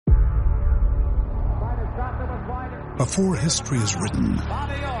Before history is written,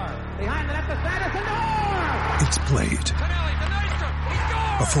 it's played.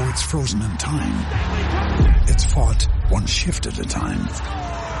 Before it's frozen in time, it's fought one shift at a time.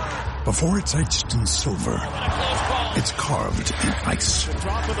 Before it's etched in silver, it's carved in ice.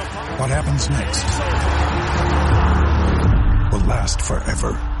 What happens next will last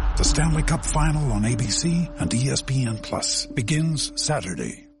forever. The Stanley Cup Final on ABC and ESPN Plus begins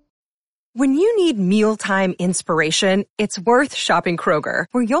Saturday. When you need mealtime inspiration, it's worth shopping Kroger,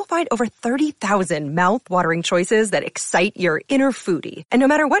 where you'll find over 30,000 mouth-watering choices that excite your inner foodie. And no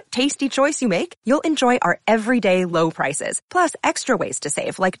matter what tasty choice you make, you'll enjoy our everyday low prices, plus extra ways to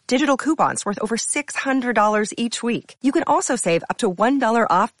save, like digital coupons worth over $600 each week. You can also save up to $1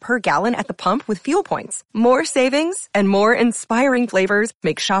 off per gallon at the pump with fuel points. More savings and more inspiring flavors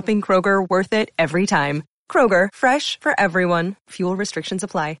make shopping Kroger worth it every time. Kroger, fresh for everyone. Fuel restrictions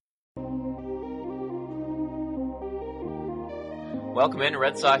apply. Welcome in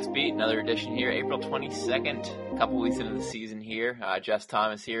Red Sox Beat, another edition here, April 22nd, a couple weeks into the season here. Jess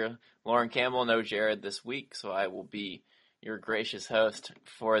Thomas here, Lauren Campbell, no Jared this week, so I will be your gracious host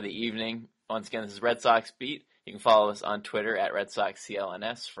for the evening. Once again, this is Red Sox Beat. You can follow us on Twitter at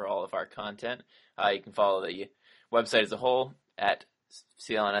RedSoxCLNS for all of our content. You can follow the website as a whole at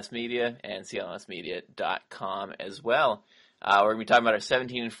CLNS Media and clnsmedia.com as well. We're going to be talking about our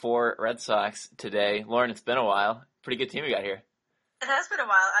 17-4 Red Sox today. Lauren, it's been a while. Pretty good team we got here. It has been a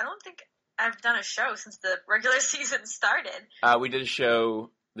while. I don't think I've done a show since the regular season started. We did a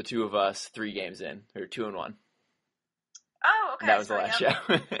show, the two of us, 3 games in. We were 2-1. Oh, okay. That was the last show.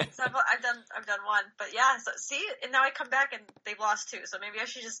 So I've done one, but yeah. So see, and now I come back and they've lost 2. So maybe I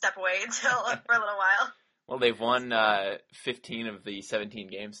should just step away until for a little while. Well, they've won 15 of the 17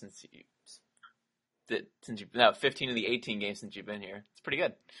 games since 15 of the 18 games since you've been here. It's pretty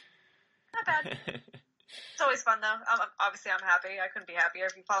good. Not bad. It's always fun, though. Obviously, I'm happy. I couldn't be happier.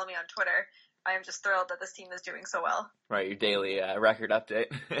 If you follow me on Twitter, I am just thrilled that this team is doing so well. Right, your daily record update.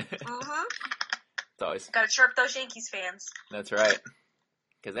 Mm-hmm. It's always gotta chirp those Yankees fans. That's right,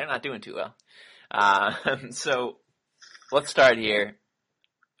 because they're not doing too well. So let's start here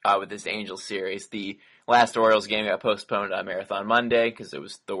with this Angels series. The last Orioles game got postponed on Marathon Monday because it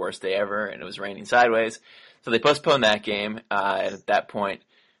was the worst day ever and it was raining sideways. So they postponed that game. And at that point,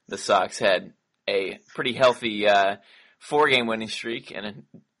 the Sox had a pretty healthy 4-game winning streak, and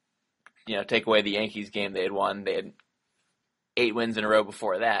take away the Yankees game they had won, they had 8 wins in a row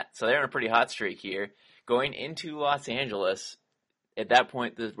before that. So they're on a pretty hot streak here. Going into Los Angeles, at that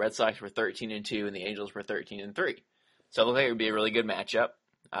point the Red Sox were 13-2 and the Angels were 13-3. So it looked like it would be a really good matchup.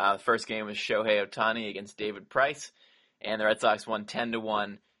 The first game was Shohei Ohtani against David Price, and the Red Sox won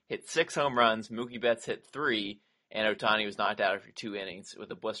 10-1, hit 6 home runs, Mookie Betts hit 3, and Ohtani was knocked out after 2 innings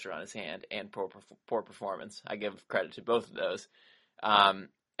with a blister on his hand and poor performance. I give credit to both of those. And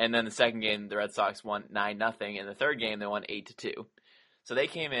then the second game, the Red Sox won 9-0. And the third game, they won 8-2. So they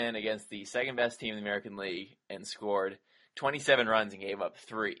came in against the second-best team in the American League and scored 27 runs and gave up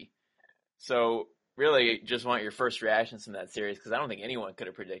 3. So really, just want your first reactions from that series, because I don't think anyone could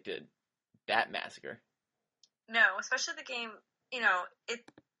have predicted that massacre. No, especially the game,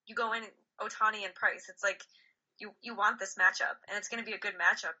 you go in Ohtani and Price. It's like, you want this matchup, and it's going to be a good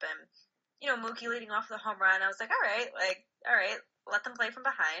matchup. And, Mookie leading off the home run, I was like, all right, let them play from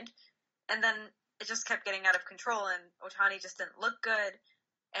behind. And then it just kept getting out of control, and Ohtani just didn't look good.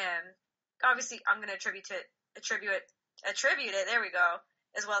 And obviously, I'm going to attribute it, there we go,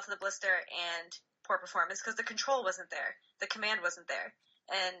 as well to the blister and poor performance, because the control wasn't there. The command wasn't there.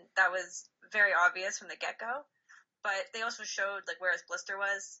 And that was very obvious from the get-go. But they also showed, where his blister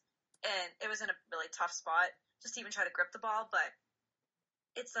was, and it was in a really tough spot. Just to even try to grip the ball, but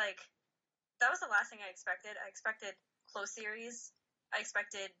it's that was the last thing I expected. I expected close series. I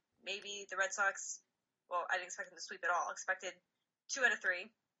expected maybe the Red Sox, I didn't expect them to sweep at all. I expected 2 out of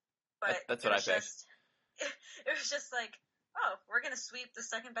 3, but that's what I picked. It was just we're going to sweep the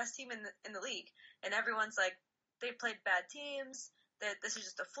second best team in the league. And everyone's they played bad teams, that this is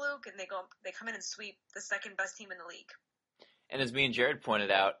just a fluke, and they come in and sweep the second best team in the league. And as me and Jared pointed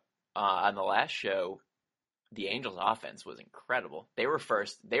out on the last show, the Angels' offense was incredible. They were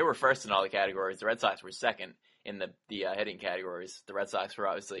first in all the categories. The Red Sox were second in the hitting categories. The Red Sox were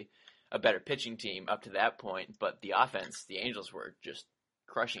obviously a better pitching team up to that point, but the offense, the Angels were just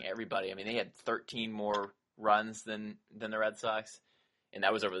crushing everybody. I mean, they had 13 more runs than the Red Sox, and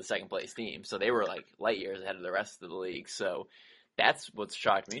that was over the second place team. So they were light years ahead of the rest of the league. So that's what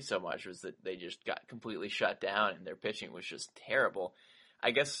shocked me so much, was that they just got completely shut down and their pitching was just terrible.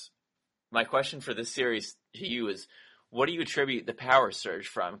 I guess my question for this series to you is, What do you attribute the power surge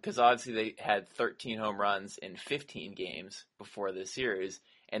from? Because obviously they had 13 home runs in 15 games before the series,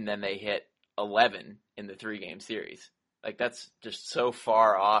 and then they hit 11 in the 3-game series. Like, that's just so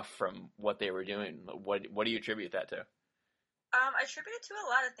far off from what they were doing. What do you attribute that to? I attribute it to a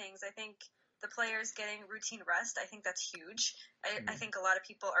lot of things. I think the players getting routine rest, I think that's huge. I think a lot of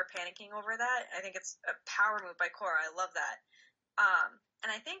people are panicking over that. I think it's a power move by Cora. I love that. And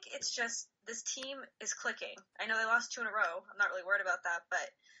I think it's just this team is clicking. I know they lost 2 in a row. I'm not really worried about that. But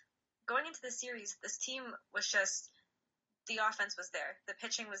going into the series, this team was just – the offense was there. The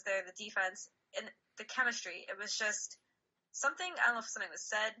pitching was there, the defense, and the chemistry. It was just something – I don't know if something was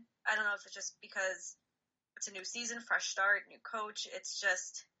said. I don't know if it's just because it's a new season, fresh start, new coach. It's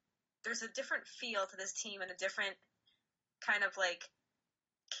just – there's a different feel to this team and a different kind of like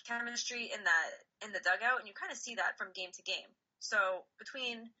chemistry in the dugout, and you kind of see that from game to game. So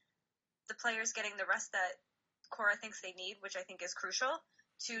between the players getting the rest that Cora thinks they need, which I think is crucial,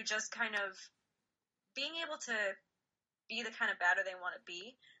 to just kind of being able to be the kind of batter they want to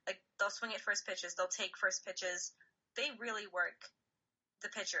be. Like, they'll swing at first pitches, they'll take first pitches. They really work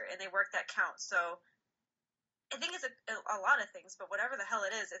the pitcher, and they work that count. So I think it's a lot of things, but whatever the hell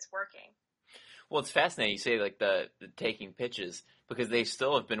it is, it's working. Well, it's fascinating you say, like, the taking pitches, because they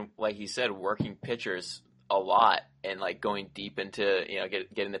still have been, like you said, working pitchers a lot and, like, going deep into,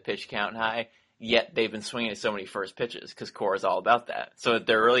 getting the pitch count high, yet they've been swinging at so many first pitches because Cora's all about that. So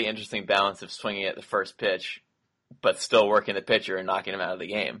they're a really interesting balance of swinging at the first pitch but still working the pitcher and knocking him out of the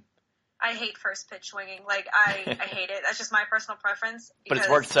game. I hate first pitch swinging. Like, I hate it. That's just my personal preference. But it's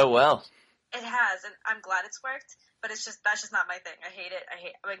worked so well. It has, and I'm glad it's worked, but that's just not my thing. I hate it.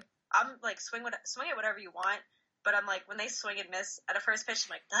 I'm like, swing it whatever you want, but I'm like, when they swing and miss at a first pitch,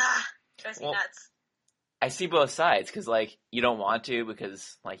 I'm like, drives me nuts. I see both sides, because, like, you don't want to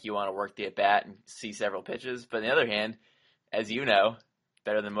because, like, you want to work the at-bat and see several pitches. But on the other hand, as you know,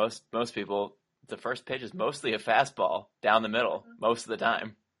 better than most people, the first pitch is mostly a fastball down the middle most of the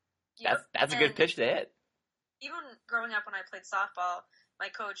time. Yep. That's a good pitch to hit. Even growing up when I played softball, my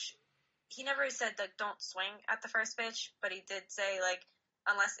coach, he never said, like, don't swing at the first pitch, but he did say, like,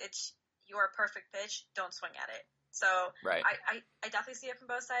 unless it's your perfect pitch, don't swing at it. So right. I definitely see it from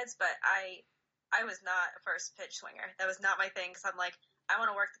both sides, but I was not a first pitch swinger. That was not my thing, because I'm like, I want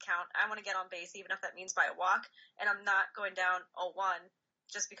to work the count. I want to get on base, even if that means by a walk, and I'm not going down 0-1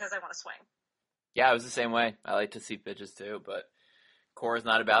 just because I want to swing. Yeah, I was the same way. I like to see pitches too, but Cora's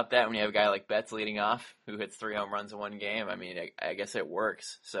not about that. When you have a guy like Betts leading off who hits 3 home runs in one game, I mean, I guess it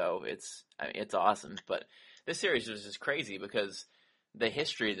works. So it's awesome. But this series was just crazy because the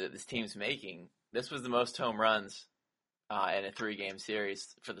history that this team's making, this was the most home runs in a 3-game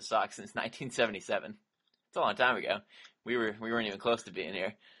series for the Sox since 1977. It's a long time ago. We weren't even close to being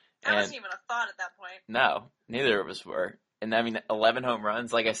here. That wasn't even a thought at that point. No, neither of us were. And I mean, 11 home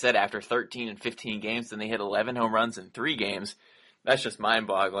runs, like I said, after 13 and 15 games, then they hit 11 home runs in 3 games. That's just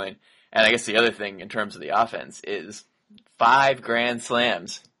mind-boggling. And I guess the other thing in terms of the offense is 5 grand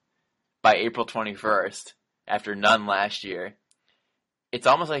slams by April 21st after none last year. It's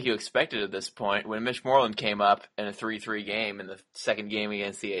almost like you expected at this point. When Mitch Moreland came up in a 3-3 game in the second game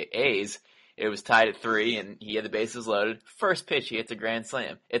against the A's, it was tied at 3, and he had the bases loaded. First pitch, he hits a grand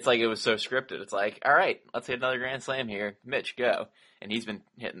slam. It's like it was so scripted. It's like, all right, let's hit another grand slam here. Mitch, go. And he's been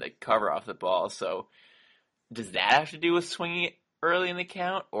hitting the cover off the ball. So does that have to do with swinging it early in the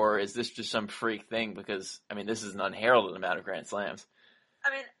count, or is this just some freak thing? Because, I mean, this is an unheralded amount of grand slams.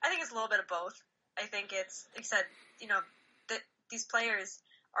 I mean, I think it's a little bit of both. I think it's, like I said, that these players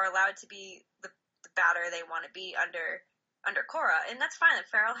are allowed to be the batter they want to be under Cora, and that's fine.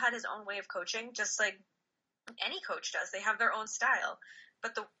 Farrell had his own way of coaching, just like any coach does. They have their own style,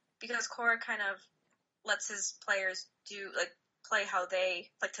 but because Cora kind of lets his players play how they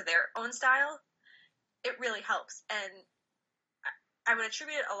like to their own style, it really helps. And I would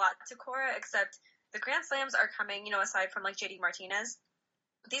attribute it a lot to Cora, except the grand slams are coming, aside from like JD Martinez,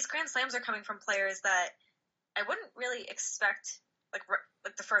 these grand slams are coming from players that I wouldn't really expect, like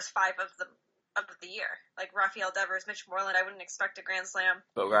the first 5 of the year. Like Rafael Devers, Mitch Moreland, I wouldn't expect a grand slam.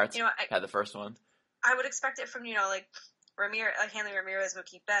 Bogarts had the first one. I would expect it from, like Ramirez, like Hanley Ramirez,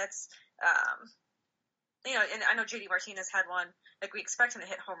 Mookie Betts, and I know JD Martinez had one. Like, we expect him to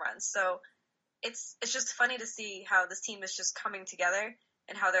hit home runs. So it's just funny to see how this team is just coming together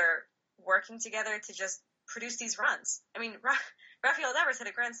and how they're working together to just produce these runs. I mean, Rafael Devers hit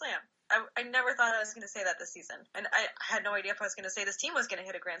a grand slam. I never thought I was going to say that this season. And I had no idea if I was going to say this team was going to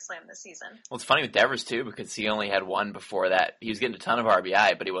hit a grand slam this season. Well, it's funny with Devers, too, because he only had one before that. He was getting a ton of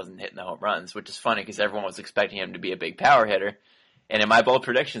RBI, but he wasn't hitting the home runs, which is funny because everyone was expecting him to be a big power hitter. And in my bold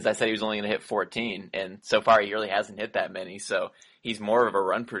predictions, I said he was only going to hit 14, and so far he really hasn't hit that many. So he's more of a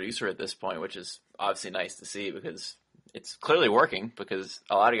run producer at this point, which is obviously nice to see because it's clearly working because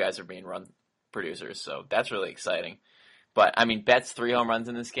a lot of guys are being run producers. So that's really exciting. But, I mean, Betts 3 home runs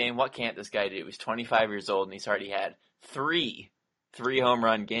in this game. What can't this guy do? He's 25 years old, and he's already had three home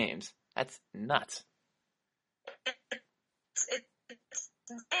run games. That's nuts. It's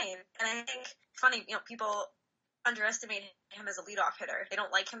insane. And I think it's funny, people underestimate him as a leadoff hitter. They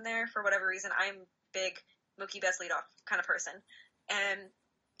don't like him there for whatever reason. I'm big Mookie Betts leadoff kind of person. And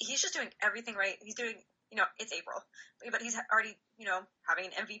he's just doing everything right. He's doing, it's April. But he's already, having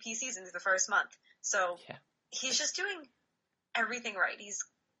an MVP season through the first month. So yeah. He's just doing everything right. He's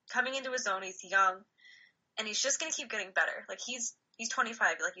coming into his own. He's young. And he's just going to keep getting better. Like, he's 25,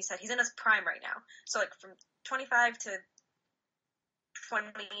 like you said. He's in his prime right now. So, like, from 25 to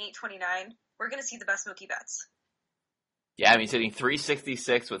 28, 29, we're going to see the best Mookie Betts. Yeah, I mean, he's hitting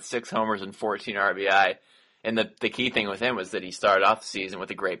 .366 with 6 homers and 14 RBI. And the key thing with him was that he started off the season with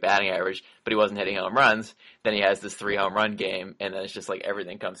a great batting average, but he wasn't hitting home runs. Then he has this 3 home run game, and then it's just like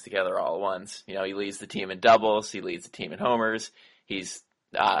everything comes together all at once. He leads the team in doubles. He leads the team in homers. He's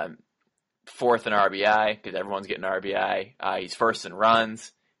fourth in RBI because everyone's getting RBI. He's first in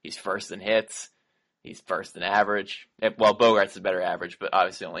runs. He's first in hits. He's first in average. Well, Bogart's a better average, but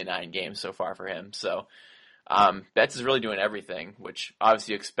obviously only 9 games so far for him. So Betts is really doing everything, which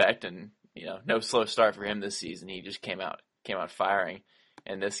obviously you expect, and no slow start for him this season. He just came out firing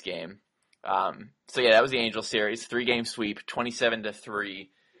in this game. So yeah, that was the Angels series. 3-game sweep, 27-3,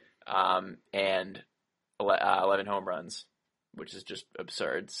 and 11 home runs, which is just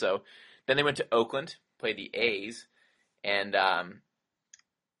absurd. So then they went to Oakland, played the A's, and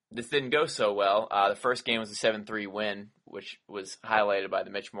this didn't go so well. The first game was a 7-3 win, which was highlighted by the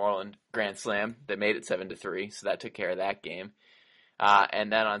Mitch Moreland grand slam that made it 7-3, so that took care of that game.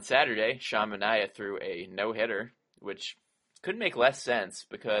 And then on Saturday, Sean Manaea threw a no-hitter, which couldn't make less sense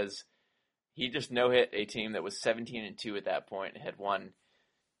because he just no-hit a team that was 17-2 at that point and had won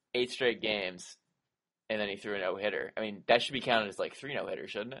 8 straight games, and then he threw a no-hitter. I mean, that should be counted as like 3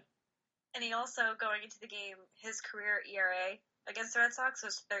 no-hitters, shouldn't it? And he also, going into the game, his career ERA against the Red Sox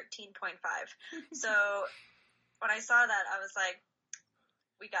was 13.5. So when I saw that, I was like,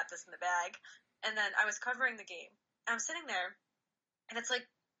 we got this in the bag. And then I was covering the game, and I'm sitting there, and it's like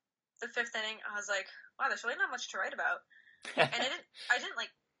the 5th inning. I was like, wow, there's really not much to write about. And I didn't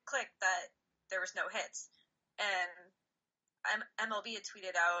like click that there was no hits. And MLB had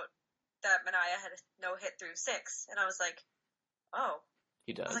tweeted out that Manaea had no hit through 6, and I was like, oh.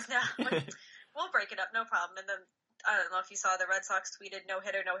 He does. I was like, no, we'll break it up, no problem. And then I don't know if you saw the Red Sox tweeted no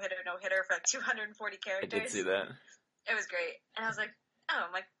hitter for like 240 characters. I did see that. It was great, and I was like, oh, I'm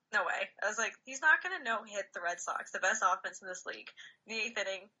like, no way. I was like, he's not gonna no hit the Red Sox, the best offense in this league. In the 8th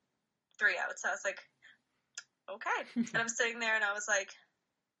inning, 3 outs. I was like, okay. And I'm sitting there, and I was like,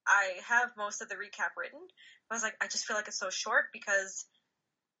 I have most of the recap written. I was like, I just feel like it's so short because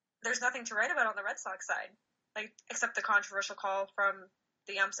there's nothing to write about on the Red Sox side, like except the controversial call from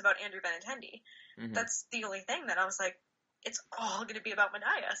the umps about Andrew Benintendi. Mm-hmm. That's the only thing that I was like, it's all going to be about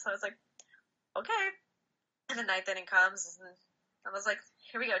Manaea. So I was like, okay. And the 9th inning comes, and I was like,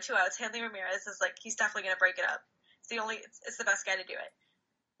 here we go, 2 outs. Hanley Ramirez is like, he's definitely going to break it up. It's the best guy to do it.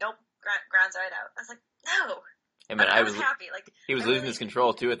 Nope, grounds right out. I was like, no. I was happy. Like, he was losing his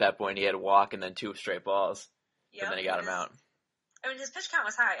control too at that point. He had a walk and then 2 straight balls. Yep, but then he got him out. I mean, his pitch count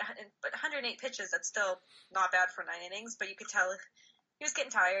was high, but 108 pitches, that's still not bad for 9 innings, but you could tell he was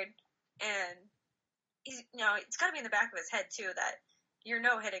getting tired, and he's, it's got to be in the back of his head too that you're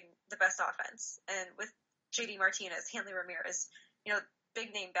hitting the best offense, and with JD Martinez, Hanley Ramirez,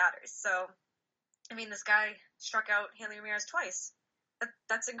 big name batters. So, I mean, this guy struck out Hanley Ramirez twice.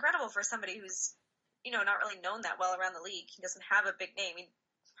 That's incredible for somebody who's, not really known that well around the league. He doesn't have a big name. He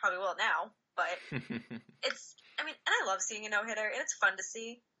probably will now, but and I love seeing a no-hitter, and it's fun to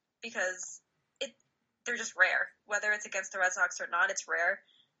see because they're just rare. Whether it's against the Red Sox or not, it's rare.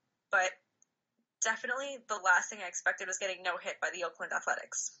 But definitely the last thing I expected was getting no-hit by the Oakland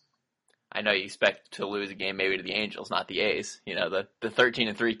Athletics. I know you expect to lose a game maybe to the Angels, not the A's. The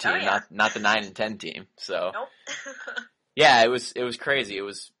 13-3 team, not the 9-10 team. So nope. Yeah, it was crazy.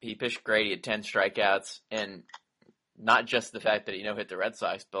 He pitched great. He had 10 strikeouts, and not just the fact that he no-hit the Red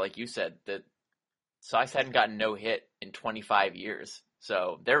Sox, but like you said, the Sox hadn't gotten no-hit in 25 years.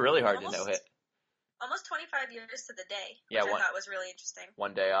 So they're really hard to no-hit. Almost 25 years to the day, which yeah, I thought was really interesting.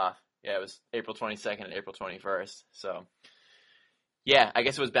 One day off. Yeah, it was April 22nd and April 21st. So, yeah, I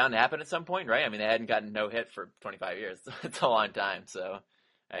guess it was bound to happen at some point, right? I mean, they hadn't gotten no-hit for 25 years. It's a long time. So,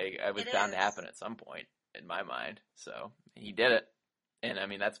 I was bound to happen at some point in my mind. So, he did it. And, I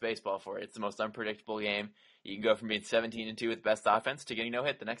mean, that's baseball for you. It's the most unpredictable game. You can go from being 17-2 with best offense to getting no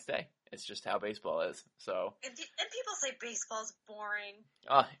hit the next day. It's just how baseball is. So, and people say baseball's boring.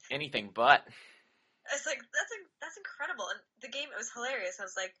 Anything but. It's like, that's incredible. And the game, it was hilarious. I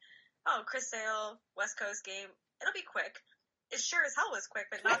was like, oh, Chris Sale, West Coast game, it'll be quick. It sure as hell was quick,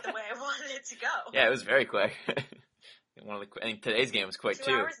 but not the way I wanted it to go. Yeah, it was very quick. I think today's game was quick, 2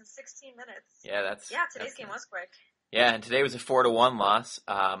 too. 2 hours and 16 minutes. Yeah, today's game was quick. Yeah, and today was a 4-1 loss.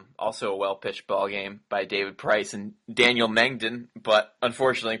 Also a well-pitched ball game by David Price and Daniel Mengden, but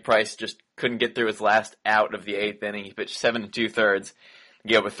unfortunately Price just couldn't get through his last out of the 8th inning. He pitched 7 2/3,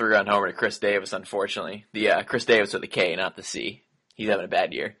 gave up a 3-run homer to Chris Davis, unfortunately. The Chris Davis with a K, not the C. He's having a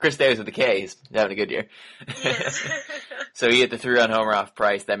bad year. Chris Davis with a K, he's having a good year. Yes. So he hit the 3-run homer off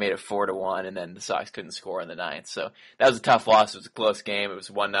Price. That made it 4-1, and then the Sox couldn't score in the 9th. So that was a tough loss. It was a close game. It was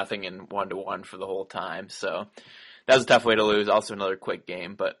 1-0 and 1-1 for the whole time. So that was a tough way to lose. Also another quick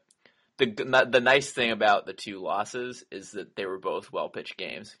game. But the nice thing about the two losses is that they were both well-pitched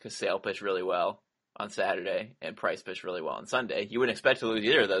games because Sale pitched really well on Saturday and Price pitched really well on Sunday. You wouldn't expect to lose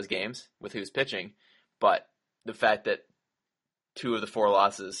either of those games with who's pitching, but the fact that 2 of the 4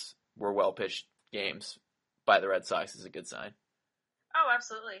 losses were well-pitched games by the Red Sox is a good sign. Oh,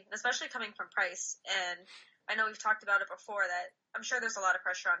 absolutely. Especially coming from Price. And I know we've talked about it before that I'm sure there's a lot of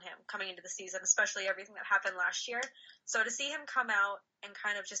pressure on him coming into the season, especially everything that happened last year. So to see him come out and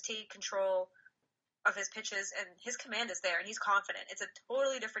kind of just take control of his pitches, and his command is there and he's confident. It's a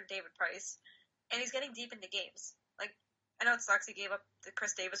totally different David Price. And he's getting deep into games. Like, I know it sucks he gave up the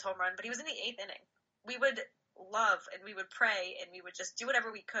Chris Davis home run, but he was in the 8th inning. We would love and we would pray and we would just do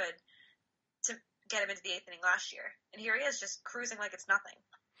whatever we could to get him into the 8th inning last year. And here he is just cruising like it's nothing.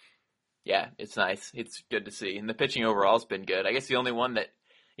 Yeah, it's nice. It's good to see. And the pitching overall has been good. I guess the only one that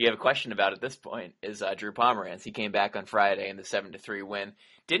you have a question about at this point is Drew Pomeranz. He came back on Friday in the 7-3 win.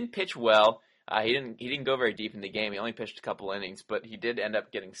 Didn't pitch well. He didn't go very deep in the game. He only pitched a couple innings, but he did end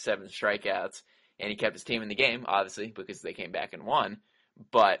up getting 7 strikeouts. And he kept his team in the game, obviously, because they came back and won.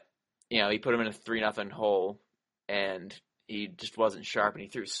 But, he put him in a 3-0 hole, and he just wasn't sharp, and he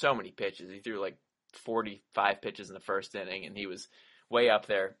threw so many pitches. He threw like 45 pitches in the first inning, and he was way up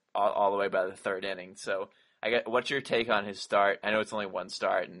there all the way by the 3rd inning. So what's your take on his start? I know it's only one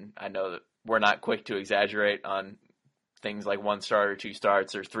start, and I know that we're not quick to exaggerate on things like 1 start or 2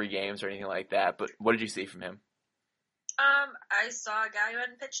 starts or 3 games or anything like that, but what did you see from him? I saw a guy who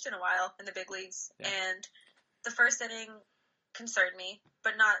hadn't pitched in a while in the big leagues, and the first inning concerned me,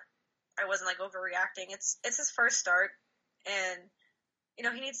 but I wasn't like overreacting. It's his first start, and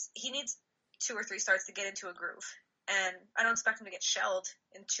he needs 2 or 3 starts to get into a groove. And I don't expect him to get shelled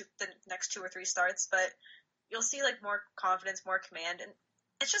in the next 2 or 3 starts, but you'll see like more confidence, more command, and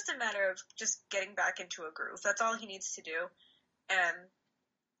it's just a matter of just getting back into a groove. That's all he needs to do. And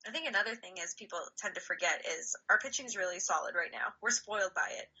I think another thing is people tend to forget is our pitching is really solid right now. We're spoiled by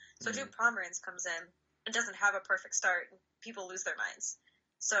it. So Drew Pomeranz comes in and doesn't have a perfect start, and people lose their minds.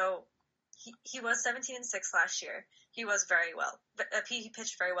 So he was 17-6 last year. He was very well. He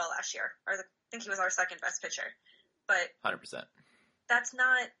pitched very well last year. I think he was our 2nd best pitcher. But 100%. That's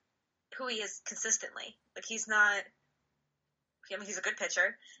not who he is consistently. Like, he's not – I mean, he's a good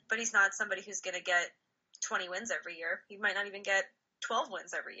pitcher, but he's not somebody who's going to get 20 wins every year. He might not even get 12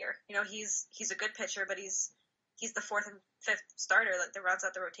 wins every year. He's a good pitcher, but he's the 4th and 5th starter that rounds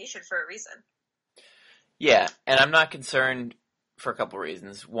out the rotation for a reason. Yeah, and I'm not concerned for a couple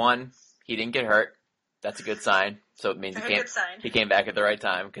reasons. One, he didn't get hurt. That's a good sign. So it means he came back at the right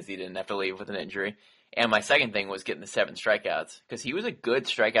time because he didn't have to leave with an injury. And my second thing was getting the 7 strikeouts because he was a good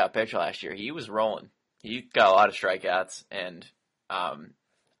strikeout pitcher last year. He was rolling. He got a lot of strikeouts, and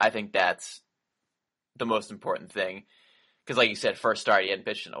I think that's the most important thing. Because like you said, first start, he hadn't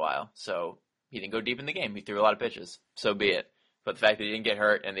pitched in a while. So he didn't go deep in the game. He threw a lot of pitches. So be it. But the fact that he didn't get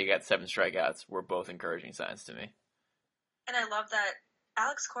hurt and they got 7 strikeouts were both encouraging signs to me. And I love that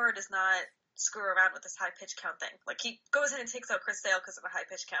Alex Cora does not screw around with this high pitch count thing. Like, he goes in and takes out Chris Sale because of a high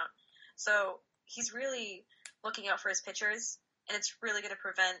pitch count. So he's really looking out for his pitchers, and it's really going to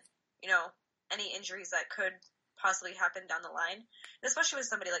prevent, any injuries that could possibly happen down the line. And especially with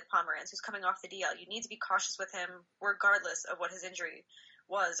somebody like Pomeranz, who's coming off the DL. You need to be cautious with him regardless of what his injury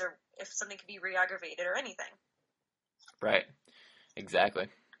was or if something could be re-aggravated or anything. Right. Exactly.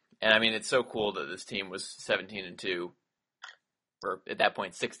 And, I mean, it's so cool that this team was 17-2, or at that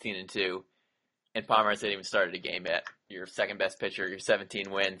point 16-2, and Pomeranz hadn't even started a game yet. Your 2nd best pitcher, your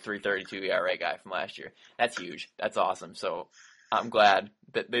 17-win, 3.32 ERA guy from last year. That's huge. That's awesome. So I'm glad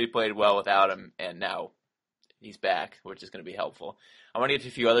that they played well without him, and now he's back, which is going to be helpful. I want to get to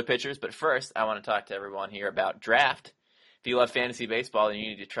a few other pitchers, but first I want to talk to everyone here about Draft. If you love fantasy baseball, then you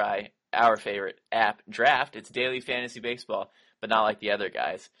need to try our favorite app, Draft. It's daily fantasy baseball, but not like the other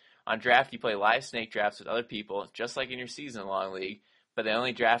guys. On Draft, you play live snake drafts with other people, just like in your season-long league, but they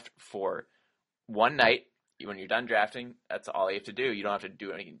only draft for one night. When you're done drafting, that's all you have to do. You don't have to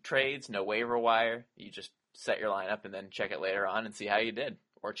do any trades, no waiver wire. You just set your lineup and then check it later on and see how you did.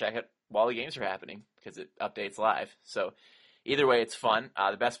 Or check it while the games are happening because it updates live. So either way, it's fun.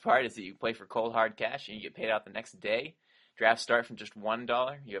 The best part is that you play for cold hard cash and you get paid out the next day. Drafts start from just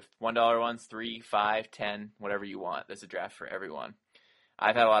 $1. You have $1 ones, 3, 5, 10, whatever you want. There's a draft for everyone.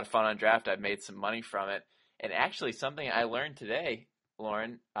 I've had a lot of fun on Draft. I've made some money from it. And actually, something I learned today,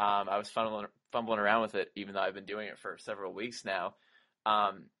 Lauren, I was fumbling around with it, even though I've been doing it for several weeks now.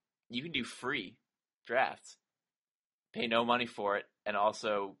 You can do free drafts, pay no money for it, and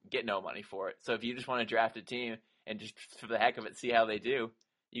also get no money for it. So if you just want to draft a team and just for the heck of it see how they do,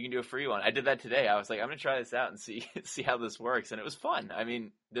 you can do a free one. I did that today. I was like, I'm going to try this out and see how this works. And it was fun. I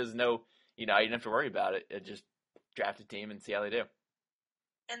mean, there's no, I didn't have to worry about it. Just draft a team and see how they do.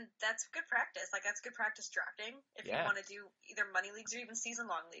 And that's good practice. Like, that's good practice drafting if you want to do either money leagues or even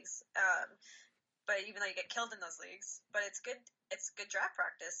season-long leagues. But even though you get killed in those leagues. But it's good draft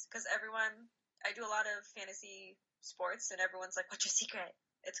practice because I do a lot of fantasy sports, and everyone's like, what's your secret?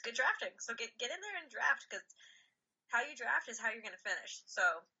 It's good drafting. So get in there and draft because how you draft is how you're going to finish. So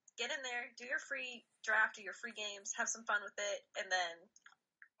get in there, do your free draft, do your free games, have some fun with it, and then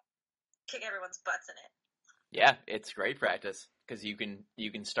kick everyone's butts in it. Yeah, it's great practice because you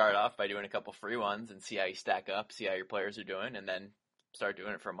can start off by doing a couple free ones and see how you stack up, see how your players are doing, and then start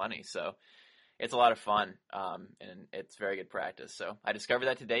doing it for money. So it's a lot of fun, and it's very good practice. So I discovered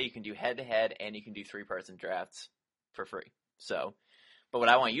that today. You can do head-to-head, and you can do three-person drafts for free. So, but what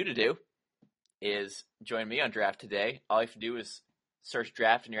I want you to do is join me on Draft today. All you have to do is search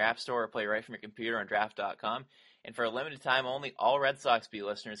Draft in your app store or play right from your computer on draft.com. And for a limited time only, all Red Sox Beat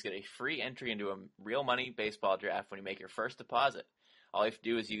listeners get a free entry into a real money baseball draft when you make your first deposit. All you have to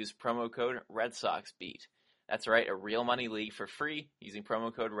do is use promo code Red Sox Beat. That's right, a real money league for free using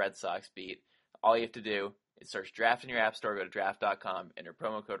promo code Red Sox Beat. All you have to do is search Draft in your app store, go to draft.com, enter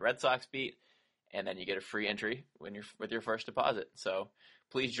promo code Red Sox Beat, and then you get a free entry with your first deposit. So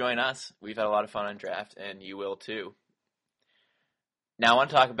please join us. We've had a lot of fun on Draft, and you will too. Now I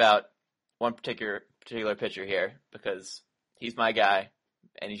want to talk about one particular pitcher here because he's my guy,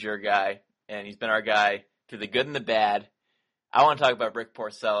 and he's your guy, and he's been our guy through the good and the bad. I want to talk about Rick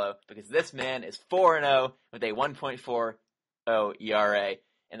Porcello because this man is 4-0 with a 1.40 ERA.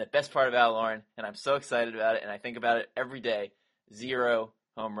 And the best part about it, Lauren, and I'm so excited about it, and I think about it every day, 0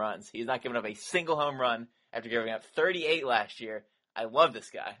 home runs. He's not giving up a single home run after giving up 38 last year. I love this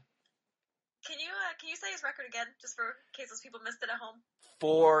guy. Can you say his record again, just for in case those people missed it at home?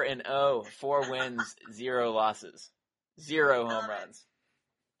 4-0, 4 wins, 0 losses, 0 home runs.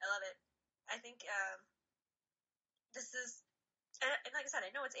 I love it. I think this is, and like I said,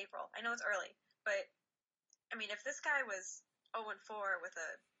 I know it's April. I know it's early, but I mean, if this guy was 0-4 with a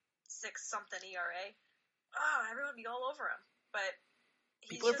 6-something ERA, everyone would be all over him. But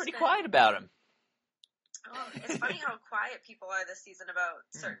people are pretty quiet about him. Oh, it's funny how quiet people are this season about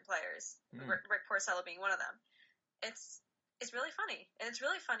certain players. Rick Porcello being one of them. It's really funny, and it's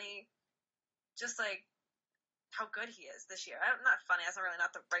really funny, just like how good he is this year. Not funny. That's really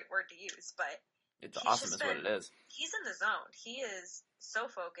not the right word to use, but it's awesome. Is what it is. He's in the zone. He is so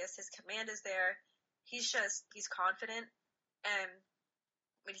focused. His command is there. He's confident, and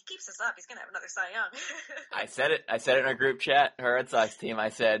when he keeps this up, he's gonna have another Cy Young. I said it in our group chat, our Red Sox team. I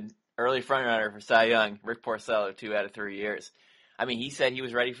said early frontrunner for Cy Young, Rick Porcello, 2 out of 3 years. I mean, he said he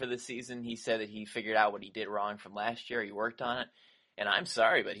was ready for this season. He said that he figured out what he did wrong from last year. He worked on it. And I'm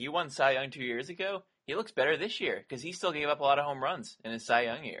sorry, but he won Cy Young 2 years ago. He looks better this year because he still gave up a lot of home runs in his Cy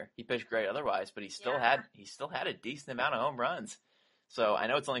Young year. He pitched great otherwise, but he still had a decent amount of home runs. So I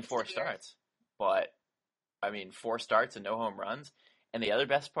know it's only 4 starts, but I mean 4 starts and no home runs. And the other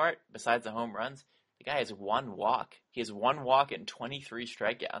best part, besides the home runs, the guy has 1 walk. He has 1 walk and 23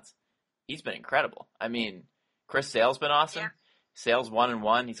 strikeouts. He's been incredible. I mean, Chris Sale's been awesome. Yeah. Sale's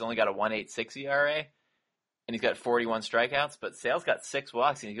 1-1. He's only got a 1.86 ERA, and he's got 41 strikeouts. But Sale's got 6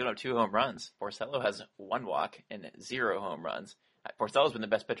 walks, and he's given up 2 home runs. Porcello has 1 walk and 0 home runs. Porcello's been the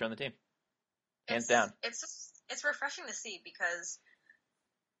best pitcher on the team, hands down. It's refreshing to see because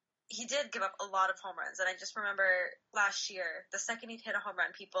he did give up a lot of home runs, and I just remember last year, the second he'd hit a home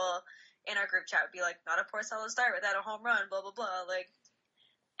run, people in our group chat would be like, "Not a Porcello start without a home run," blah blah blah, like.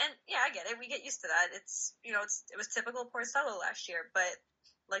 And yeah, I get it. We get used to that. It was typical Porcello last year, but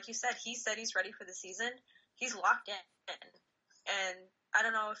like you said he's ready for the season. He's locked in, and I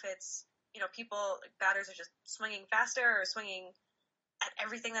don't know if it's batters are just swinging faster or swinging at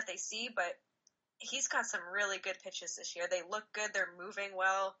everything that they see, but he's got some really good pitches this year. They look good. They're moving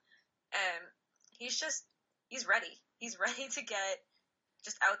well. And he's ready. He's ready to get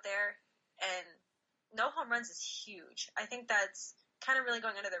just out there. And no home runs is huge. I think that's kind of really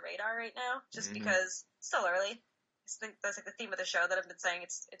going under the radar right now, just because it's still early. I think that's like the theme of the show that I've been saying.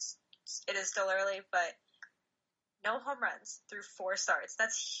 It is still early, but no home runs through 4 starts.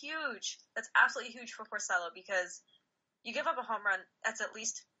 That's huge. That's absolutely huge for Porcello, because you give up a home run, that's at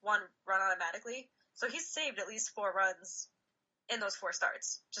least 1 run automatically. So he's saved at least 4 runs in those 4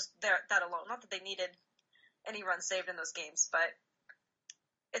 starts. Just that alone. Not that they needed any runs saved in those games, but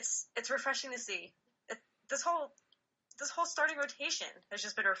it's refreshing to see. This whole starting rotation has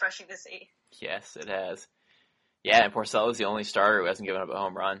just been refreshing to see. Yes, it has. Yeah, and Porcello's the only starter who hasn't given up a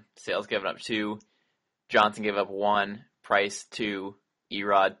home run. Sale's given up 2. Johnson gave up 1. Price 2.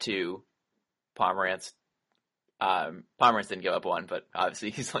 Erod 2. Pomerantz didn't give up 1, but obviously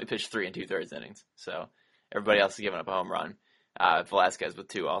he's only pitched 3 2/3 innings. So everybody else has given up a home run. Velasquez with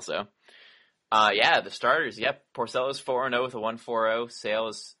 2 also. The starters. Yep, Porcello's 4-0 with a 1.40. Sale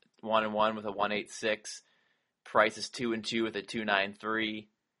is 1-1 with a 1.86. Price is 2-2 with a 2.93.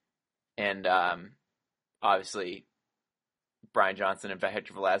 And obviously Brian Johnson and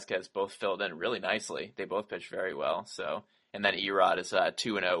Hector Velasquez both filled in really nicely. They both pitched very well. So, and then Erod is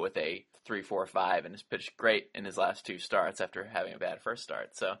 2-0 with a 3.45 and has pitched great in his last 2 starts after having a bad first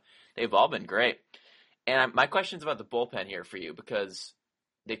start. So they've all been great. And my question's about the bullpen here for you, because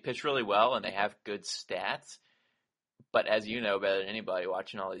they pitch really well and they have good stats. But as you know better than anybody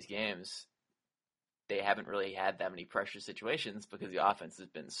watching all these games, they haven't really had that many pressure situations because the offense has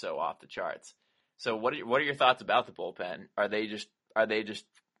been so off the charts. So what are your thoughts about the bullpen? Are they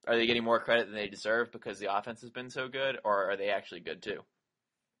getting more credit than they deserve because the offense has been so good, or are they actually good too?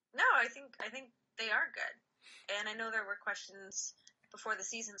 No, I think they are good. And I know there were questions before the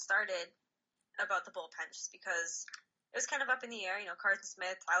season started about the bullpen, just because it was kind of up in the air. Carson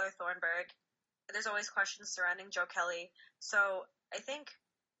Smith, Tyler Thornburg. There's always questions surrounding Joe Kelly. So I think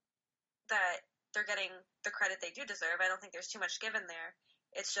that they're getting the credit they do deserve. I don't think there's too much given there.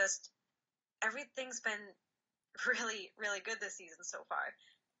 It's just everything's been really, really good this season so far.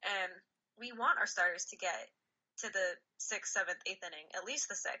 And we want our starters to get to the 6th, 7th, 8th inning, at least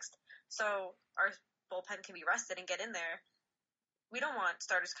the 6th, so our bullpen can be rested and get in there. We don't want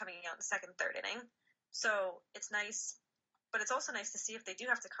starters coming out in the 2nd, 3rd inning. So it's nice, but it's also nice to see if they do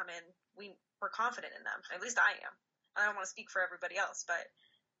have to come in, we're confident in them. At least I am. I don't want to speak for everybody else, but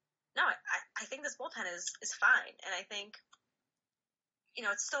no, I think this bullpen is fine. And I think,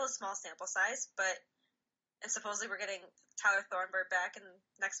 it's still a small sample size, and supposedly we're getting Tyler Thornburg back in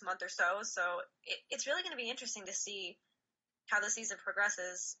next month or so. So it's really going to be interesting to see how the season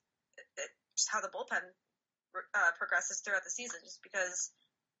progresses, just how the bullpen progresses throughout the season, just because,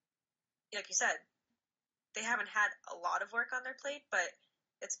 like you said, they haven't had a lot of work on their plate, but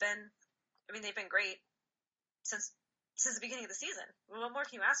they've been great since the beginning of the season. What more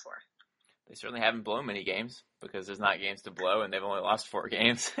can you ask for? They certainly haven't blown many games, because there's not games to blow, and they've only lost 4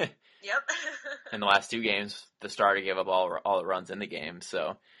 games. Yep. In the last 2 games, the starter gave up all the runs in the game.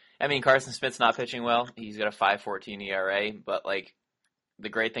 So, Carson Smith's not pitching well. He's got a 5.14 ERA, but the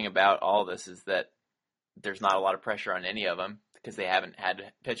great thing about all this is that there's not a lot of pressure on any of them, because they haven't had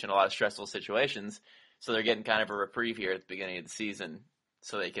to pitch in a lot of stressful situations. So they're getting kind of a reprieve here at the beginning of the season,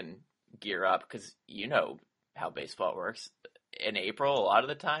 so they can gear up, because you know how baseball works. In April, a lot of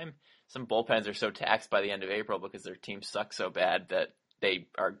the time, some bullpens are so taxed by the end of April because their team sucks so bad that they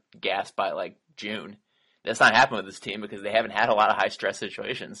are gassed by June. That's not happened with this team because they haven't had a lot of high-stress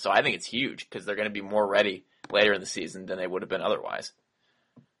situations. So I think it's huge, because they're going to be more ready later in the season than they would have been otherwise.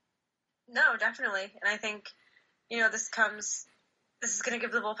 No, definitely. And I think, this is going to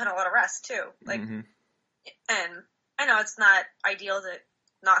give the bullpen a lot of rest too. And I know it's not ideal to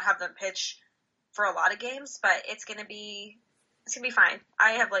not have them pitch for a lot of games, but it's going to be fine.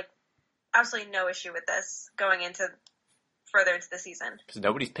 I have absolutely no issue with this going further into the season. Because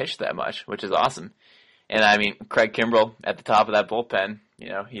nobody's pitched that much, which is awesome. And Craig Kimbrell at the top of that bullpen,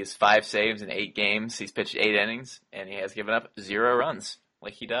 he has 5 saves in 8 games. He's pitched 8 innings, and he has given up 0 runs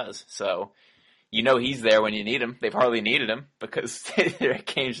like he does. So, he's there when you need him. They've hardly needed him because their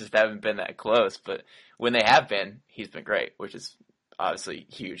games just haven't been that close. But when they have been, he's been great, which is obviously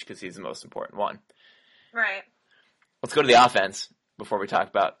huge because he's the most important one. Right. Let's go to the offense before we talk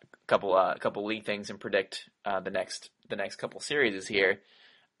about a couple league things and predict the next couple series here.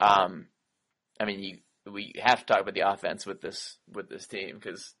 We have to talk about the offense with this team,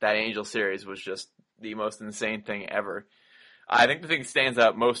 because that Angel series was just the most insane thing ever. I think the thing that stands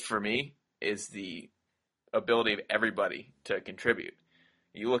out most for me is the ability of everybody to contribute.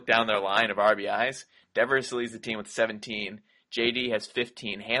 You look down their line of RBIs, Devers leads the team with 17, JD has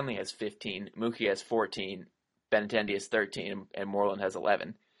 15, Hanley has 15, Mookie has 14, Benintendi has 13, and Moreland has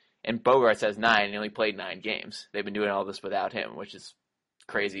 11. And Bogaerts has 9, and he only played 9 games. They've been doing all this without him, which is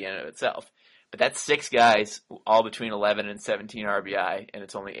crazy in and of itself. But that's 6 guys, all between 11 and 17 RBI, and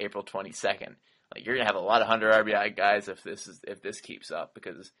it's only April 22nd. Like, you're gonna have a lot of 100 RBI guys if this keeps up,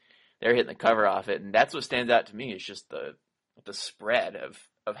 because they're hitting the cover off it, and that's what stands out to me is just the spread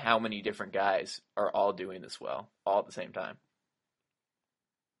of how many different guys are all doing this well, all at the same time.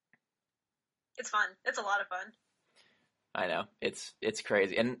 It's fun. It's a lot of fun. I know. It's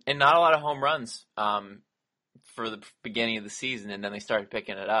crazy. And not a lot of home runs for the beginning of the season, and then they started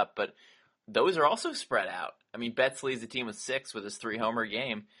picking it up. But those are also spread out. I mean, Betts leads the team with 6 with his 3-homer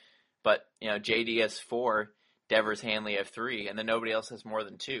game. But, JD has 4, Devers, Hanley have 3, and then nobody else has more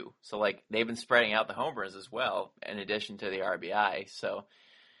than 2. So, like, they've been spreading out the homers as well, in addition to the RBI. So,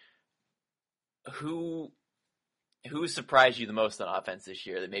 who surprised you the most on offense this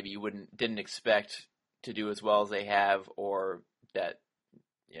year that maybe you didn't expect to do as well as they have, or that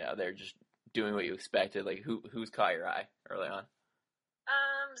they're just doing what you expected? Like, who's caught your eye early on?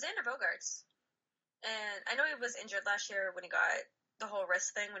 Xander Bogaerts. And I know he was injured last year when he got the whole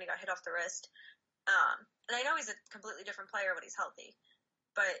wrist thing, when he got hit off the wrist. And I know he's a completely different player when he's healthy,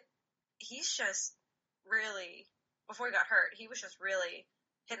 but he's just really, before he got hurt, he was just really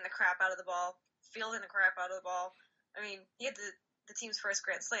hitting the crap out of the ball, fielding the crap out of the ball. I mean, he had the team's first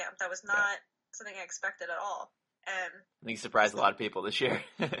grand slam. That was not something I expected at all. And I think he surprised a lot of people this year.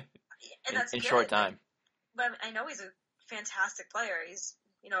 And that's in good. Short time. But I know he's a fantastic player. He's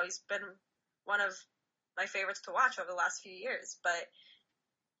been one of my favorites to watch over the last few years. But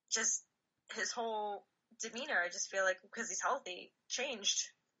just his whole demeanor, I just feel like, because he's healthy, changed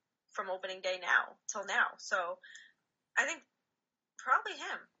from opening day till now. So I think probably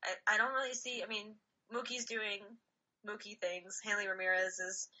him. I don't really see, Mookie's doing Mookie things. Hanley Ramirez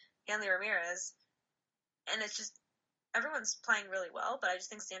is Hanley Ramirez. And it's just, everyone's playing really well, but I just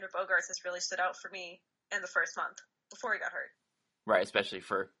think Xander Bogaerts has really stood out for me in the first month before he got hurt. Right, especially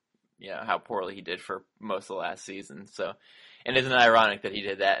for how poorly he did for most of the last season. So, and isn't it ironic that he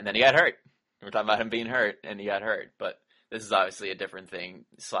did that and then he got hurt? We're talking about him being hurt and he got hurt, but this is obviously a different thing,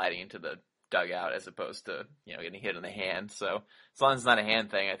 sliding into the dugout as opposed to getting hit in the hand. So as long as it's not a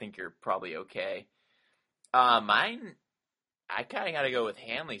hand thing, I think you're probably okay. Mine, I kind of got to go with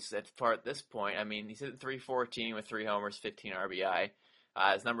Hanley so far at this point. I mean, he's hit 314 with 3 homers, 15 RBI.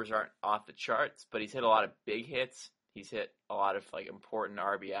 His numbers aren't off the charts, but he's hit a lot of big hits. He's hit a lot of important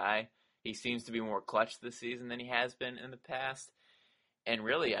RBI. He seems to be more clutch this season than he has been in the past. And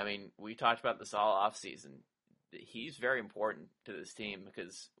really, we talked about this all offseason. He's very important to this team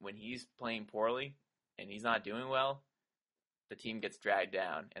because when he's playing poorly and he's not doing well, the team gets dragged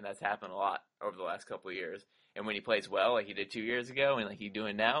down, and that's happened a lot over the last couple of years. And when he plays well, like he did 2 years ago, and like he's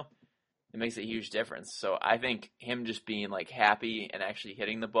doing now, it makes a huge difference. So I think him just being happy and actually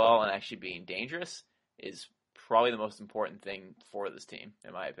hitting the ball and actually being dangerous is probably the most important thing for this team,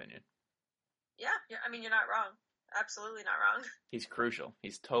 in my opinion. Yeah, you're not wrong. Absolutely not wrong. He's crucial.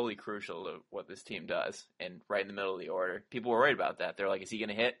 He's totally crucial to what this team does, and right in the middle of the order. People were worried about that. They're like, is he going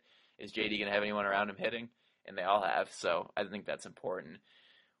to hit? Is JD going to have anyone around him hitting? And they all have, so I think that's important.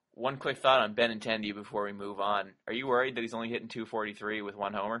 One quick thought on Benintendi before we move on. Are you worried that he's only hitting 243 with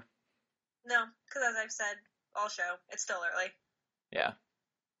 1 homer? No, because as I've said all show, it's still early. Yeah.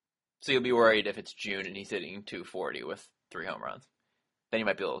 So you'll be worried if it's June and he's hitting 240 with 3 home runs. Then you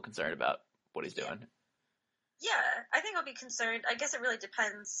might be a little concerned about what he's doing. Yeah, I think I'll be concerned. I guess it really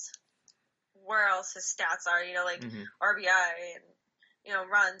depends where else his stats are, RBI and,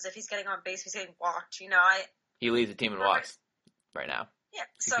 runs, if he's getting on base, if he's getting walked, He leads the team in walks right now. Yeah,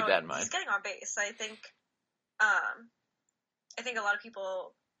 so keep that in mind. He's getting on base. I think a lot of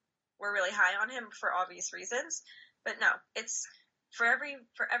people were really high on him for obvious reasons, but no, it's for every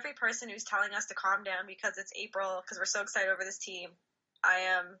person who's telling us to calm down because it's April, because we're so excited over this team. I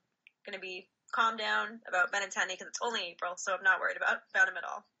am going to be calm down about Benintendi because it's only April, so I'm not worried about him at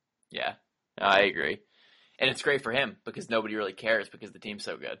all. Yeah, I agree. And it's great for him because nobody really cares because the team's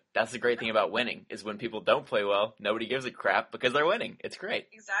so good. That's the great thing about winning is when people don't play well, nobody gives a crap because they're winning. It's great.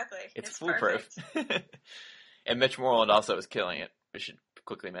 Exactly. It's foolproof. And Mitch Moreland also is killing it. We should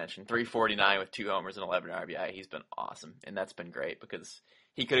quickly mention 349 with 2 homers and 11 RBI. He's been awesome, and that's been great because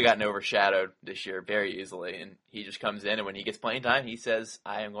he could have gotten overshadowed this year very easily, and he just comes in, and when he gets playing time, he says,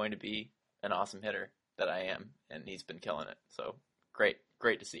 I am going to be an awesome hitter that I am, and he's been killing it. So great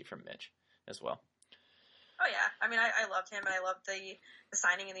to see from Mitch as well. Oh yeah, I mean, I loved him, and I loved the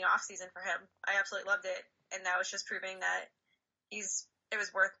signing in the off season for him. I absolutely loved it, and now it's just proving that it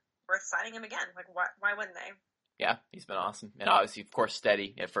was worth signing him again. Like, why wouldn't they? Yeah, he's been awesome, and obviously, of course,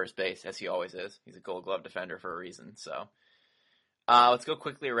 steady at first base as he always is. He's a Gold Glove defender for a reason. So, let's go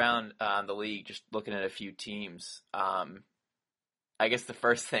quickly around the league, just looking at a few teams. I guess the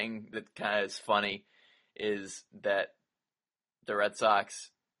first thing that kind of is funny is that the Red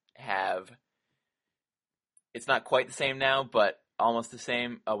Sox have. It's not quite the same now, but almost the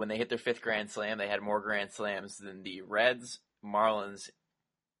same. When they hit their 5th Grand Slam, they had more Grand Slams than the Reds, Marlins,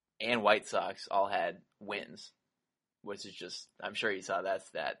 and White Sox all had wins, which is just, I'm sure you saw that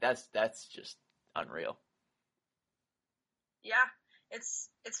stat. That's just unreal. Yeah, it's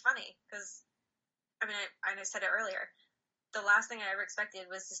funny because, I mean, I said it earlier. The last thing I ever expected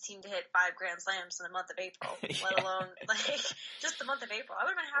was this team to hit 5 Grand Slams in the month of April, let alone, like, just the month of April. I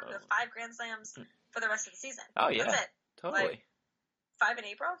would have been happy with 5 Grand Slams for the rest of the season. Oh, yeah. That's it. Totally. Like, 5 in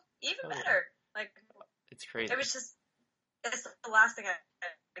April? Even better. Like, it's crazy. It was just, it's the last thing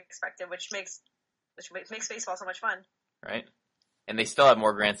I expected, which makes baseball so much fun. Right. And they still have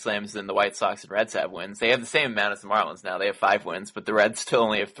more Grand Slams than the White Sox and Reds have wins. They have the same amount as the Marlins now. They have 5 wins, but the Reds still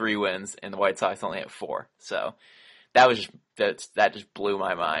only have 3 wins, and the White Sox only have 4. So that just blew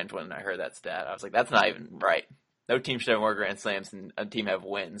my mind when I heard that stat. I was like, that's not even right. No team should have more Grand Slams than a team have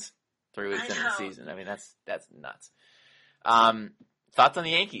wins 3 weeks into the season. I mean, that's nuts. Thoughts on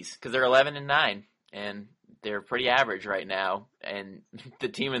the Yankees? Because they're 11-9, and they're pretty average right now. And the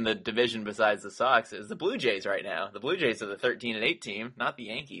team in the division besides the Sox is the Blue Jays right now. The Blue Jays are the 13-8 team, not the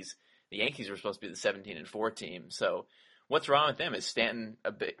Yankees. The Yankees were supposed to be the 17-4 team. So what's wrong with them? Is Stanton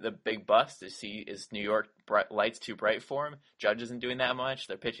the big bust? Is New York lights too bright for him? Judge isn't doing that much.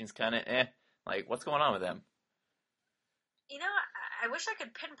 Their pitching's kind of Like, what's going on with them? You know, I wish I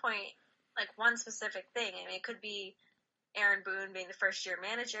could pinpoint like one specific thing. I mean, it could be Aaron Boone being the first-year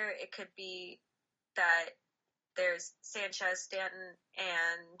manager. It could be that there's Sanchez, Stanton,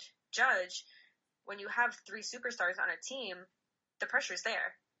 and Judge. When you have 3 superstars on a team, the pressure's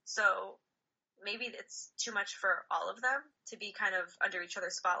there. So maybe it's too much for all of them to be kind of under each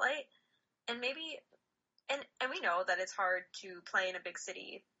other's spotlight. And maybe, and we know that it's hard to play in a big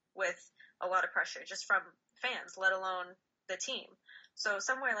city with a lot of pressure just from fans, let alone the team. So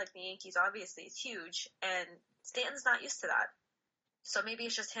somewhere like the Yankees obviously is huge, and Stanton's not used to that. So maybe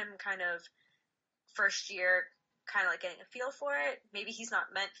it's just him kind of first year kind of like getting a feel for it. Maybe he's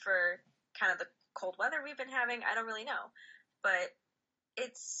not meant for kind of the cold weather we've been having. I don't really know. But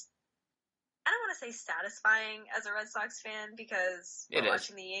it's, I don't want to say satisfying as a Red Sox fan because we're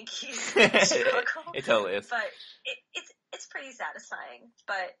watching the Yankees struggle. It totally is. But it's pretty satisfying.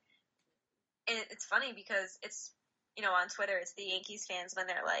 But it's funny because it's, you know, on Twitter, it's the Yankees fans when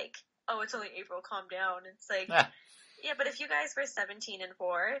they're like, oh, it's only April, calm down. It's like, yeah, but if you guys were 17-4,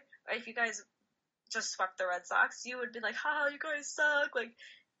 or if you guys just swept the Red Sox, you would be like, you guys suck. Like,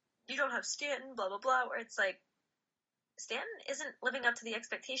 you don't have Stanton, blah, blah, blah. Where it's like, Stanton isn't living up to the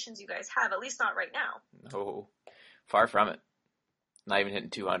expectations you guys have, at least not right now. No, far from it. Not even hitting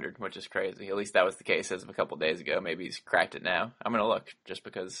 200, which is crazy. At least that was the case as of a couple days ago. Maybe he's cracked it now. I'm going to look just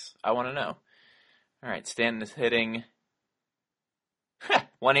because I want to know. All right, Stanton is hitting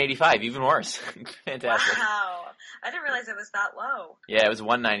 185, even worse. Fantastic. Wow. I didn't realize it was that low. Yeah, it was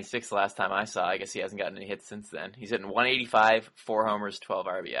 196 the last time I saw. I guess he hasn't gotten any hits since then. He's hitting 185, 4 homers, 12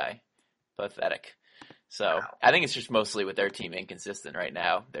 RBI. Pathetic. So wow. I think it's just mostly with their team inconsistent right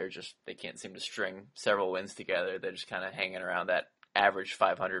now. They can't seem to string several wins together. They're just kind of hanging around that average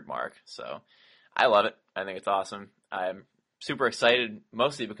 500 mark. So I love it. I think it's awesome. I'm super excited,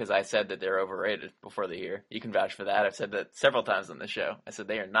 mostly because I said that they're overrated before the year. You can vouch for that. I've said that several times on this show. I said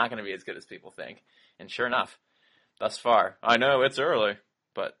they are not going to be as good as people think. And sure enough, thus far, I know it's early,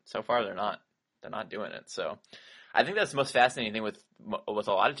 but so far they're not. They're not doing it. So I think that's the most fascinating thing with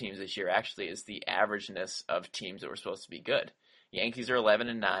a lot of teams this year, actually, is the averageness of teams that were supposed to be good. Yankees are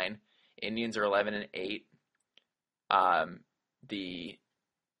 11-9. Indians are 11-8. The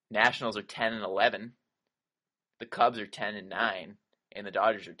Nationals are 10-11. The Cubs are 10-9, and the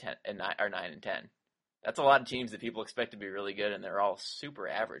Dodgers are 9-10. That's a lot of teams that people expect to be really good, and they're all super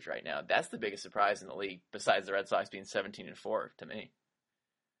average right now. That's the biggest surprise in the league, besides the Red Sox being 17-4 to me.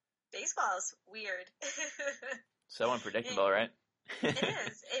 Baseball's weird. So unpredictable, right? It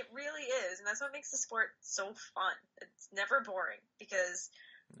is. It really is, and that's what makes the sport so fun. It's never boring because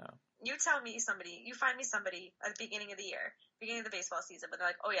you find me somebody at the beginning of the year, beginning of the baseball season, but they're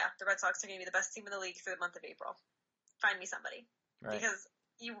like, oh yeah, the Red Sox are going to be the best team in the league through the month of April. Find me somebody. Right. Because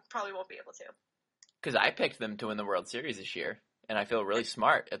you probably won't be able to. Because I picked them to win the World Series this year, and I feel really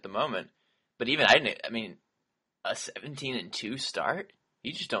smart at the moment. But even a 17-2 start?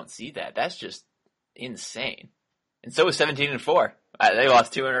 You just don't see that. That's just insane. And so was 17-4. They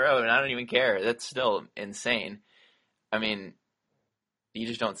lost 2 in a row, and I don't even care. That's still insane. I mean, you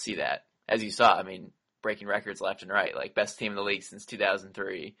just don't see that. As you saw, I mean, breaking records left and right. Like, best team in the league since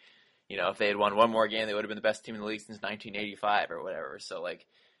 2003. You know, if they had won one more game, they would have been the best team in the league since 1985 or whatever. So, like,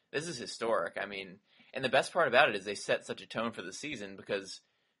 this is historic. I mean, and the best part about it is they set such a tone for the season because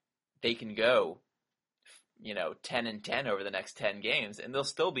they can go, 10-10 over the next 10 games, and they'll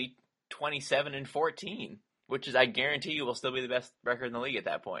still be 27-14, which is, I guarantee you, will still be the best record in the league at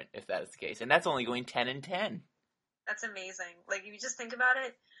that point, if that is the case. And that's only going 10-10. That's amazing. Like, if you just think about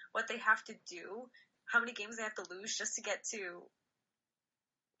it, what they have to do, how many games they have to lose just to get to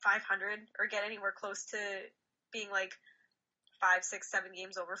 500 or get anywhere close to being like 5, 6, 7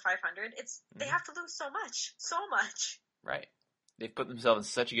 games over 500. They have to lose so much. Right. They've put themselves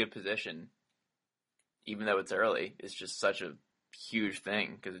in such a good position, even though it's early. It's just such a huge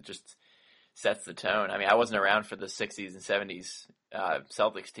thing because it just sets the tone. I mean, I wasn't around for the 60s and 70s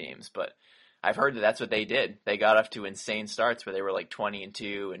Celtics teams, but I've heard that that's what they did. They got off to insane starts where they were like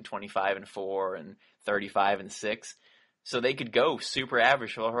 20-2 and 25-4 and 35-6. So they could go super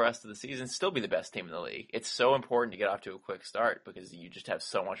average for the rest of the season, still be the best team in the league. It's so important to get off to a quick start because you just have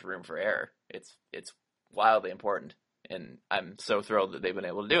so much room for error. It's wildly important, and I'm so thrilled that they've been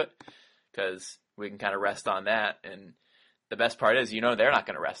able to do it because we can kind of rest on that. And the best part is, they're not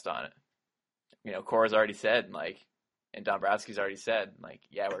going to rest on it. Cora's already said, and Dombrowski's already said,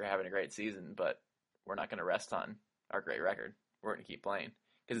 yeah, we're having a great season, but we're not going to rest on our great record. We're going to keep playing.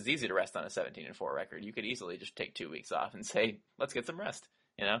 Because it's easy to rest on a 17-4 record. You could easily just take 2 weeks off and say, let's get some rest,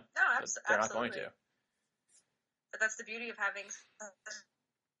 No, absolutely. They're not going to. But that's the beauty of having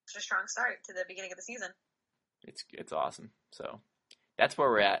such a strong start to the beginning of the season. It's awesome. So that's where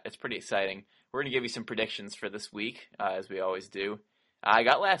we're at. It's pretty exciting. We're going to give you some predictions for this week, as we always do. I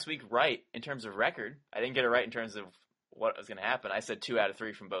got last week right in terms of record. I didn't get it right in terms of what was going to happen. I said 2 out of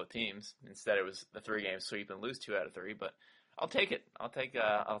 3 from both teams. Instead, it was the 3-game sweep and lose 2 out of 3, but I'll take it. I'll take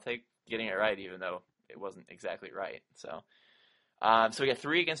getting it right, even though it wasn't exactly right. So we got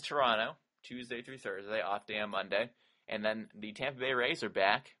 3 against Toronto, Tuesday through Thursday, off day on Monday. And then the Tampa Bay Rays are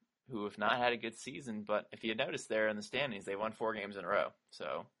back, who have not had a good season. But if you notice there in the standings, they won 4 games in a row.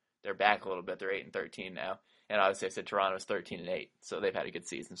 So they're back a little bit. They're 8-13 now. And obviously I said Toronto's 13-8. So they've had a good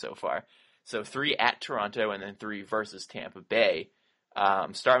season so far. So 3 at Toronto and then 3 versus Tampa Bay.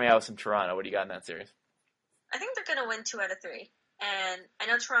 Start me out with some Toronto. What do you got in that series? I think they're going to win 2 out of 3. And I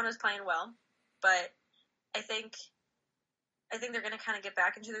know Toronto's playing well, but I think they're going to kind of get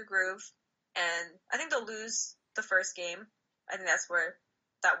back into their groove. And I think they'll lose the first game. I think that's where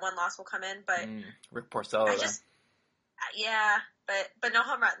that one loss will come in. But Rick Porcello, yeah, but no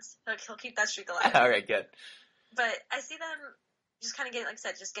home runs. He'll keep that streak alive. All right, good. But I see them just kind of getting, like I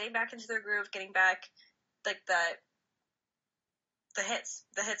said, just getting back into their groove, getting back, like, the hits.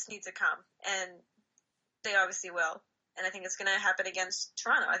 The hits need to come. And they obviously will. And I think it's going to happen against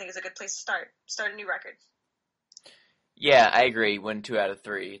Toronto. I think it's a good place to start a new record. Yeah, I agree. Win 2 out of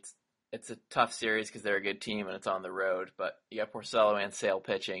 3. It's a tough series because they're a good team and it's on the road. But you got Porcello and Sale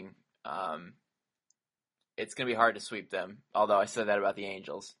pitching. It's going to be hard to sweep them. Although I said that about the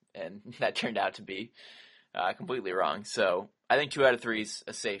Angels, and that turned out to be completely wrong. So I think 2 out of 3 is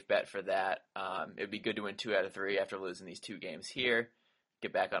a safe bet for that. It'd be good to win 2 out of 3 after losing these 2 games here.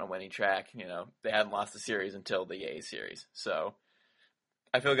 Get back on a winning track. They hadn't lost the series until the A's series. So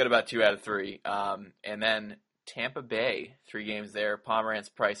I feel good about 2 out of 3. And then Tampa Bay, 3 games there.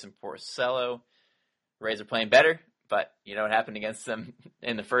 Pomerantz, Price, and Porcello. Rays are playing better, but you know what happened against them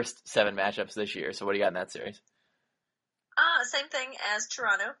in the first 7 matchups this year. So what do you got in that series? Same thing as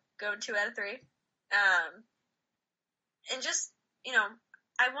Toronto. Go 2 out of 3. And just,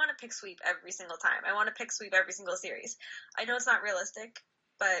 I want to pick sweep every single time. I want to pick sweep every single series. I know it's not realistic,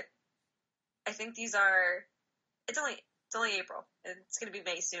 but I think it's only April. It's going to be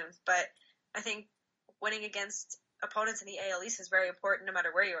May soon, but I think winning against opponents in the AL East is very important no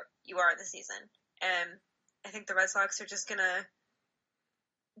matter where you are in the season. And I think the Red Sox are just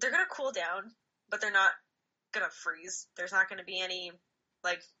they're going to cool down, but they're not going to freeze. There's not going to be any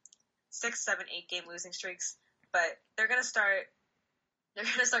 6, 7, 8 game losing streaks, but they're going to start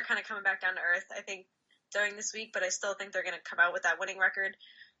kind of coming back down to earth, I think, during this week, but I still think they're going to come out with that winning record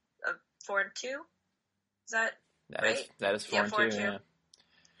of 4-2. Is that right? That is 4-2, yeah.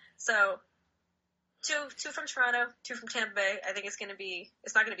 So, two from Toronto, 2 from Tampa Bay. I think it's not going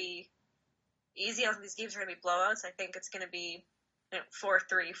to be easy. I don't think these games are going to be blowouts. I think it's going to be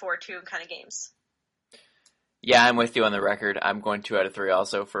 4-3, 4-2 kind of games. Yeah, I'm with you on the record. I'm going 2 out of 3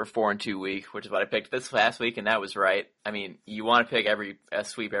 also for a 4-2 week, which is what I picked this last week, and that was right. I mean, you want to pick a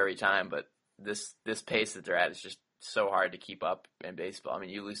sweep every time, but this pace that they're at is just so hard to keep up in baseball. I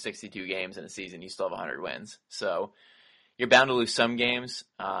mean, you lose 62 games in a season, you still have 100 wins. So you're bound to lose some games.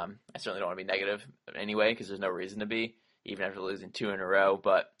 I certainly don't want to be negative anyway, because there's no reason to be, even after losing 2 in a row.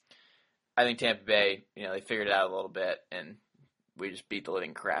 But I think Tampa Bay, they figured it out a little bit, and we just beat the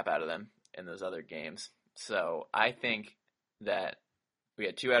living crap out of them in those other games. So I think that we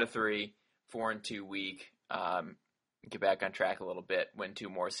had 2 out of 3, 4-2 week, get back on track a little bit, win 2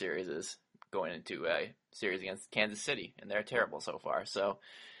 more series going into a series against Kansas City, and they're terrible so far. So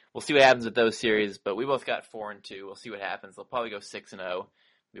we'll see what happens with those series, but we both got 4-2. We'll see what happens. They'll probably go 6-0.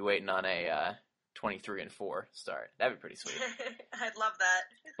 Be waiting on a 23-4 start. That'd be pretty sweet. I'd love that.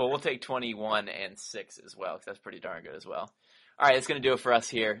 But we'll take 21-6 as well, because that's pretty darn good as well. All right, that's going to do it for us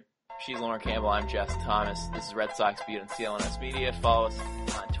here. She's Lauren Campbell. I'm Jess Thomas. This is Red Sox Beat on CLNS Media. Follow us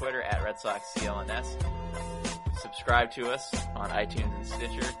on Twitter at Red Sox CLNS. Subscribe to us on iTunes and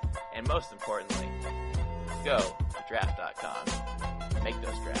Stitcher. And most importantly, go to draft.com. Make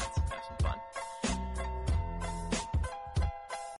those drafts.